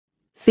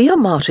Thea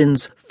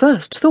Martin's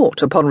first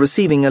thought upon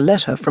receiving a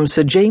letter from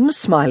Sir James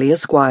Smiley,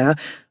 Esquire,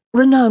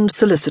 renowned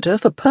solicitor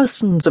for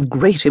persons of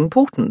great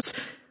importance,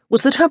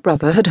 was that her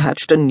brother had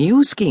hatched a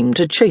new scheme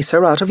to chase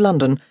her out of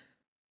London.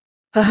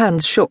 Her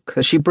hands shook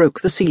as she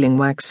broke the sealing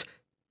wax.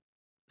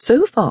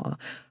 So far,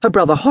 her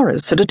brother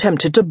Horace had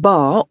attempted to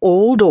bar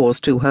all doors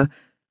to her,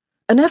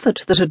 an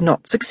effort that had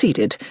not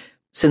succeeded,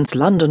 since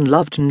London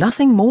loved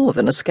nothing more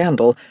than a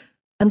scandal,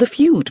 and the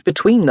feud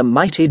between the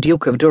mighty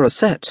Duke of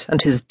Dorset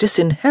and his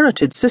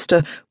disinherited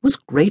sister was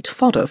great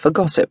fodder for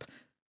gossip.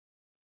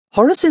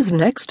 Horace's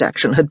next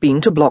action had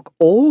been to block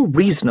all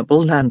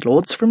reasonable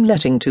landlords from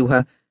letting to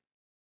her.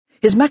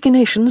 His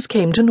machinations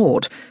came to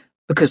naught,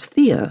 because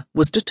Thea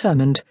was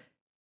determined.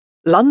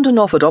 London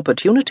offered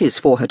opportunities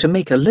for her to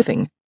make a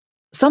living,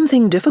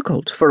 something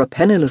difficult for a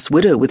penniless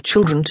widow with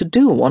children to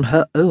do on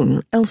her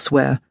own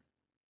elsewhere.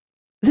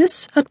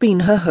 This had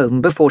been her home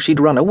before she'd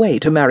run away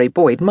to marry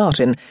Boyd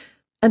Martin,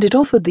 and it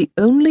offered the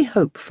only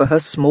hope for her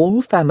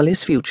small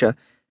family's future.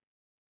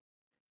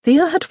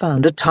 Thea had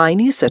found a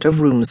tiny set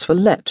of rooms for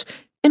let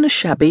in a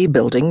shabby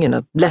building in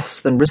a less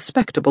than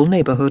respectable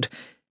neighbourhood.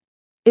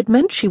 It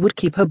meant she would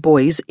keep her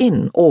boys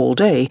in all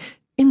day,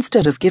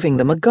 instead of giving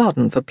them a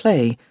garden for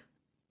play.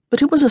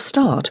 But it was a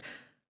start,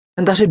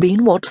 and that had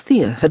been what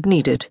Thea had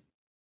needed.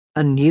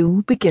 A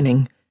new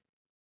beginning.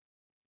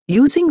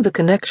 Using the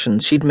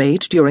connections she'd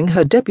made during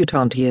her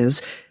debutante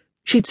years,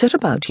 she'd set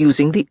about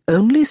using the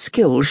only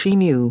skill she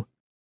knew: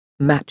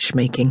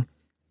 matchmaking.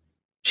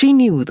 She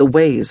knew the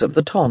ways of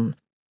the ton.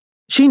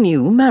 She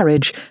knew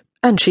marriage,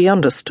 and she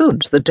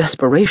understood the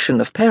desperation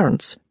of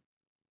parents.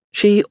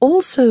 She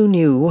also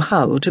knew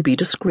how to be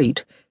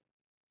discreet.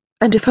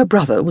 And if her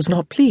brother was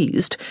not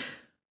pleased,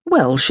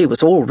 well, she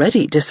was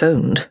already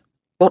disowned.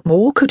 What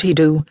more could he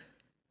do?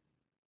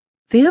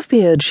 Thea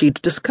feared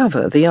she'd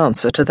discover the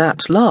answer to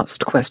that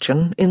last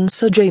question in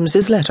Sir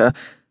James's letter.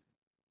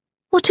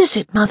 "What is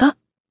it, Mother?"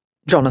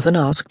 Jonathan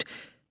asked.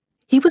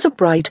 He was a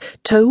bright,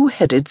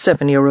 tow-headed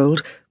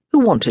 7-year-old who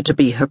wanted to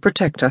be her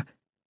protector.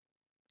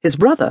 His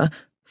brother,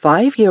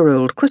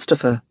 5-year-old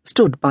Christopher,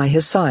 stood by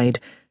his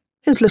side,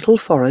 his little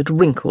forehead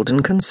wrinkled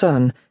in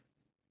concern.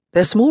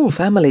 Their small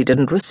family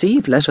didn't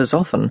receive letters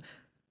often.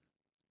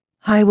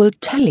 "I will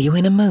tell you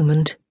in a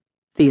moment,"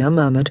 Thea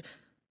murmured.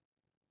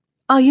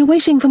 "Are you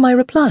waiting for my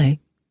reply?"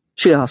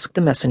 she asked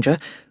the messenger,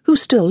 who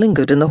still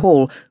lingered in the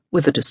hall,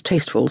 with a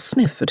distasteful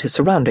sniff at his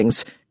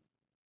surroundings.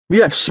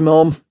 "Yes,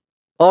 Mom.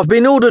 I've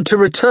been ordered to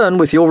return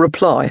with your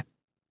reply."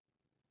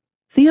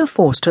 Thea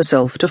forced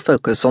herself to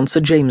focus on Sir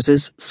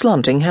James's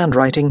slanting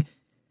handwriting.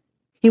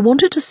 He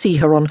wanted to see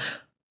her on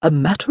a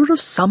matter of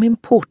some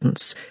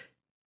importance.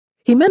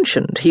 He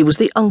mentioned he was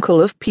the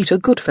uncle of Peter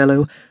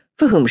Goodfellow,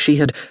 for whom she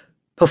had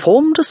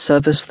performed a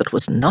service that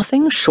was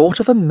nothing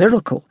short of a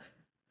miracle,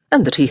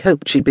 and that he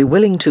hoped she'd be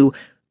willing to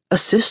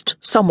assist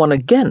someone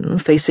again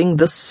facing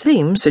the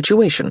same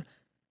situation.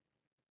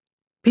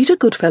 Peter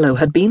Goodfellow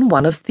had been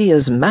one of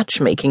Thea's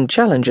matchmaking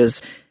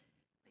challengers.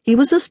 He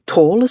was as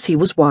tall as he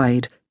was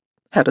wide,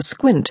 had a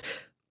squint,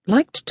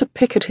 liked to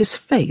pick at his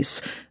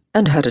face,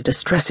 and had a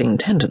distressing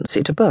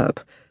tendency to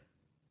burp.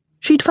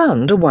 She'd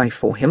found a wife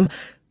for him,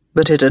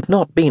 but it had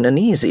not been an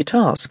easy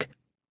task.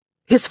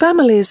 His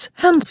family's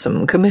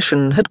handsome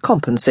commission had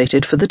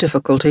compensated for the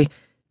difficulty.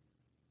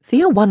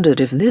 Thea wondered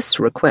if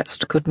this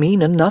request could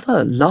mean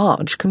another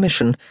large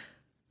commission.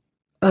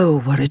 Oh,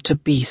 were it to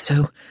be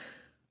so!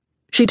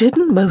 She'd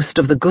hidden most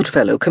of the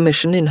Goodfellow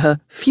commission in her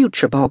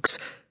future box,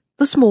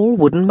 the small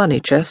wooden money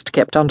chest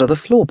kept under the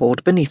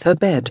floorboard beneath her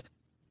bed.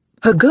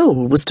 Her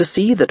goal was to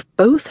see that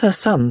both her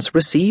sons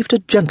received a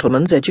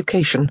gentleman's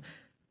education.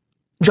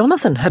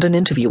 Jonathan had an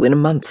interview in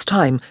a month's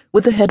time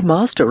with the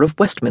headmaster of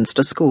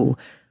Westminster School,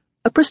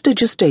 a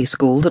prestigious day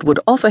school that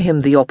would offer him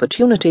the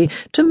opportunity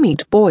to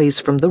meet boys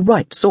from the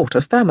right sort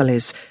of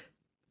families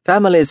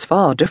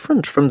far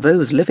different from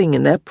those living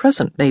in their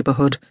present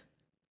neighbourhood.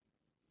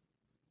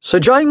 "Sir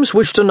James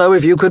wished to know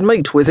if you could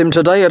meet with him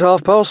today at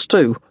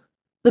 2:30,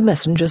 the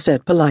messenger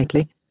said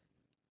politely.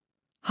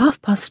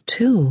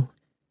 2:30.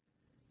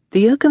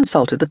 Thea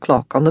consulted the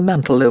clock on the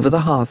mantel over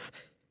the hearth.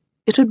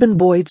 It had been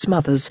Boyd's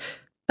mother's,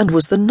 and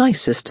was the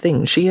nicest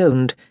thing she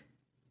owned.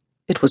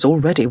 It was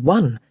already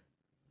 1.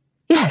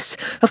 "Yes,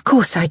 of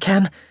course I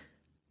can."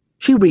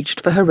 She reached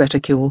for her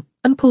reticule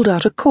and pulled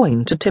out a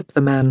coin to tip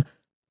the man.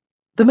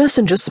 The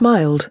messenger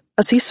smiled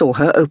as he saw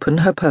her open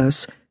her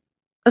purse,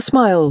 a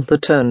smile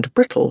that turned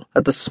brittle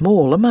at the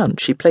small amount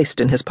she placed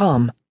in his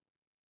palm.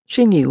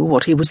 She knew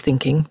what he was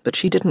thinking, but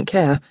she didn't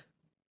care.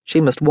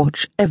 She must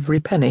watch every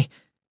penny.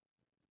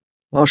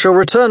 "I shall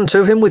return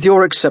to him with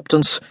your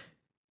acceptance."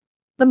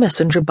 The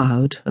messenger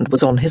bowed and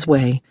was on his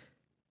way.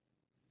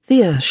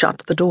 Thea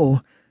shut the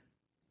door.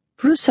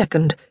 For a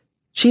second,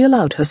 she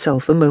allowed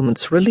herself a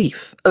moment's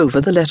relief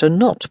over the letter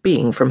not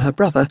being from her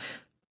brother,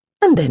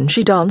 and then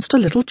she danced a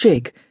little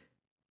jig.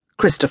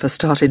 Christopher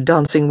started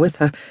dancing with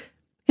her,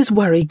 his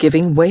worry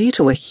giving way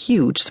to a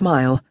huge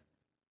smile.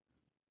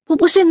 "What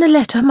was in the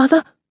letter,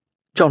 Mother?"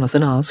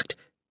 Jonathan asked,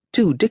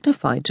 too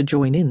dignified to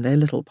join in their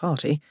little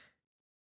party.